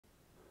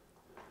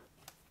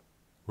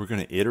We're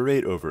going to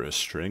iterate over a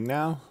string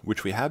now,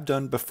 which we have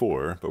done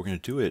before, but we're going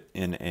to do it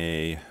in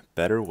a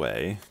better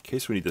way. In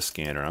case we need the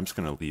scanner, I'm just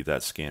going to leave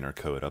that scanner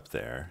code up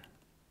there.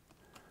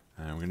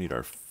 And we're going to need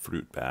our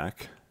fruit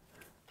back.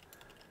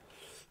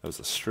 That was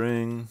a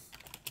string.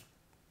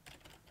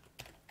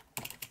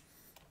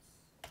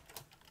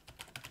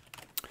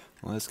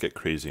 Let's get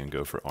crazy and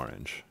go for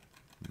orange.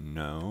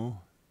 No.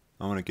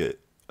 I want to get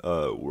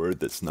a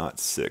word that's not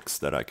 6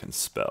 that I can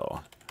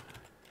spell.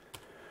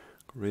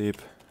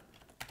 Grape.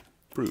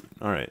 Fruit.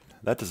 Alright,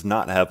 that does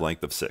not have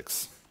length of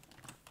 6.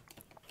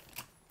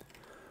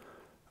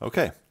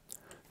 Okay,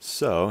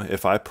 so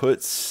if I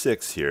put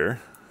 6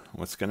 here,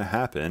 what's going to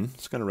happen?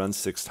 It's going to run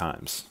 6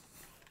 times.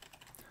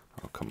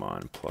 Oh, come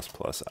on, plus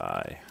plus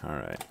I.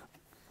 Alright.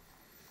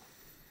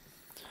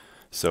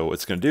 So what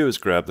it's going to do is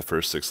grab the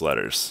first 6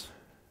 letters.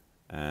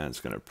 And it's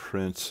going to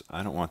print,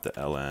 I don't want the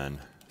ln,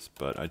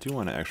 but I do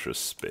want an extra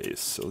space,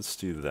 so let's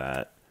do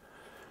that.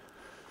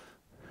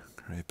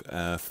 Grape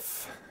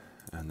F.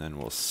 And then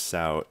we'll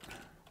sout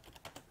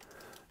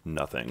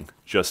nothing,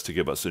 just to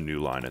give us a new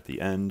line at the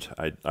end.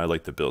 I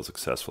like the build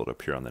successful to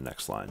appear on the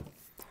next line.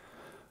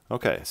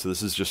 Okay, so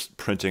this is just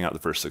printing out the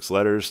first 6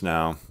 letters.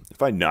 Now,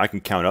 if I can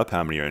count up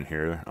how many are in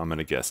here, I'm going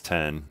to guess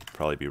 10,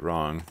 probably be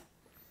wrong.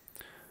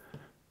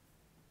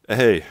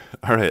 Hey,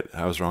 all right,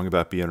 I was wrong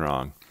about being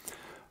wrong.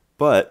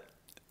 But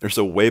there's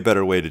a way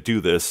better way to do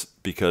this,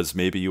 because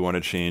maybe you want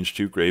to change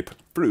to grape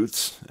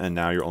fruits, and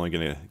now you're only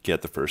going to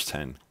get the first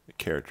 10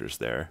 characters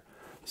there.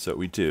 So what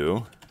we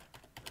do,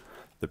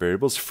 the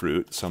variable's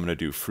fruit, so I'm going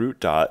to do fruit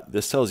dot.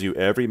 This tells you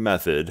every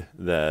method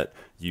that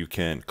you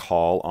can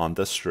call on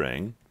the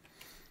string.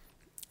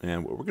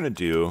 And what we're going to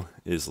do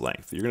is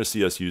length. You're going to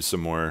see us use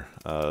some more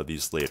of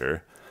these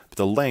later. But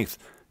the length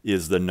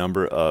is the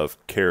number of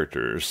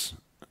characters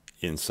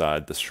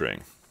inside the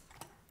string.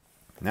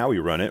 Now we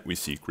run it, we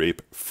see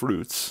grape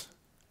fruits.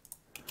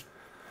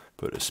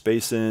 Put a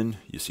space in,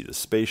 you see the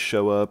space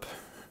show up.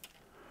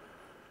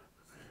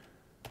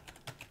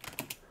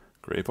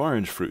 Grape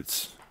orange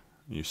fruits.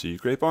 You see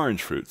grape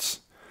orange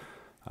fruits.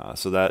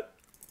 So that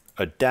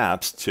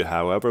adapts to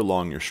however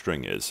long your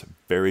string is.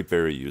 Very,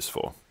 very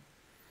useful.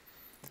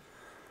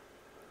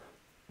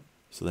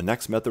 So the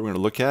next method we're going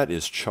to look at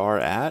is char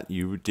at.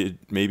 You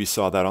maybe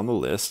saw that on the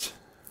list.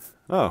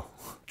 Oh,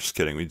 just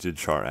kidding. We did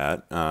char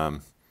at.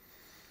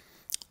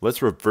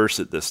 Let's reverse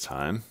it this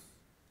time.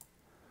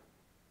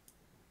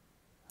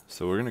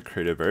 So we're going to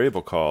create a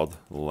variable called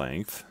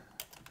length,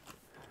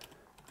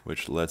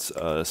 which lets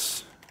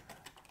us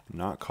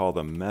not call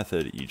the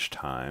method each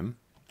time.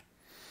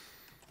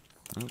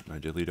 Oh, I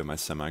deleted my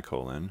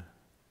semicolon.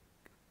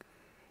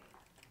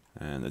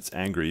 And it's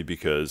angry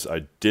because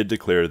I did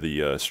declare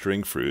the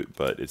string fruit,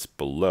 but it's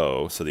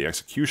below. So the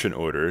execution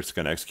order, it's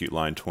going to execute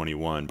line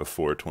 21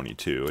 before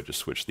 22. I just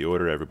switched the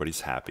order.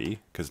 Everybody's happy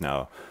because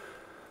now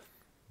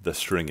the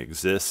string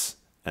exists,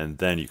 and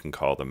then you can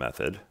call the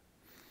method.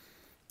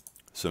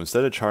 So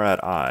instead of char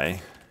at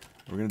I,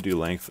 we're going to do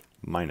length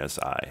minus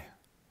I.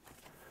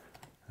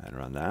 And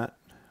run that.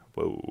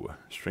 Whoa,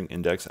 string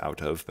index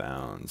out of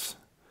bounds.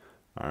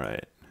 All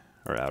right,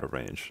 or out of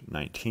range,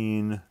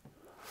 19.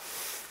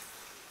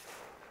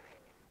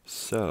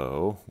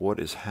 So what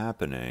is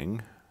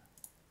happening?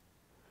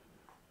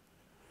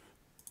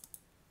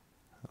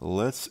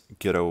 Let's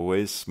get a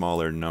way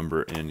smaller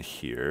number in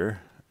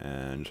here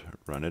and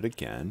run it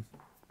again.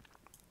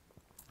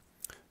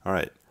 All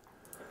right,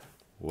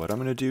 what I'm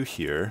going to do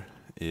here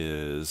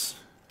is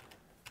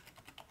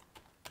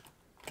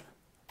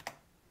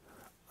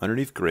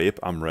underneath grape,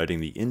 I'm writing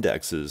the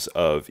indexes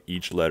of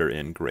each letter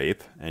in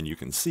grape, and you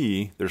can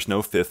see there's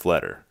no 5th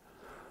letter.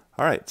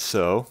 All right,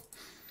 so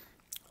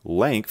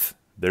length,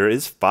 there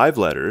is 5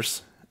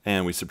 letters,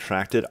 and we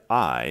subtracted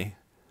I,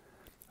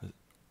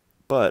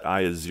 but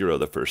I is 0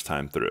 the first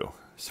time through.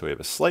 So we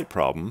have a slight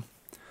problem.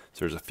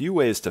 So there's a few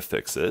ways to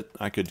fix it.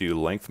 I could do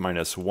length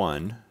minus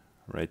 1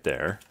 right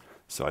there.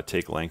 So I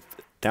take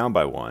length down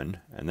by 1,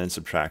 and then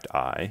subtract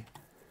I,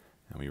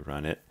 and we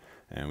run it,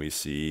 and we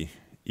see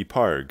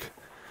eparg,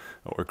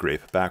 or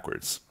grape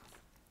backwards.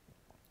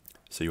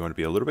 So you want to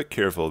be a little bit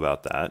careful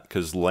about that,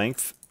 because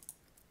length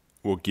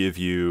will give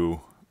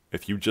you,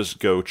 if you just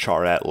go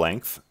char at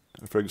length,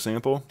 for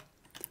example,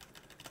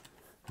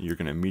 you're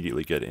going to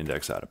immediately get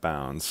index out of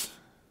bounds,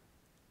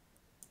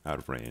 out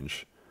of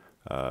range,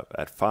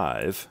 at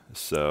 5.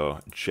 So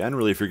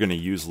generally, if you're going to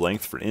use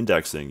length for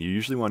indexing, you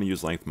usually want to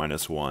use length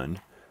minus 1.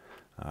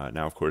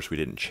 Now, of course, we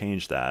didn't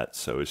change that,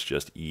 so it's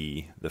just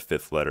E, the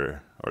 5th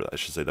letter, or I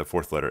should say the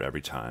 4th letter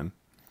every time.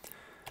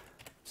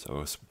 So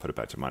let's put it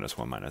back to minus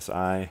 1 minus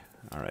I.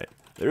 All right,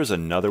 there's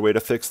another way to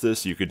fix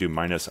this. You could do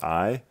minus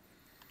I,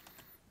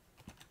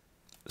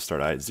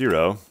 start I at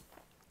 0.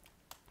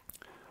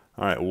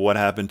 All right, what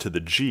happened to the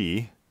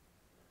G?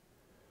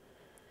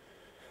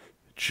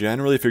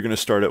 Generally, if you're going to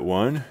start at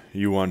 1,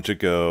 you want to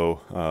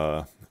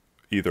go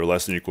either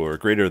less than equal or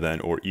greater than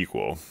or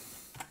equal.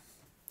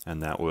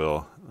 And that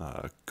will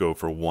go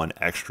for 1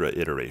 extra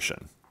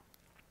iteration.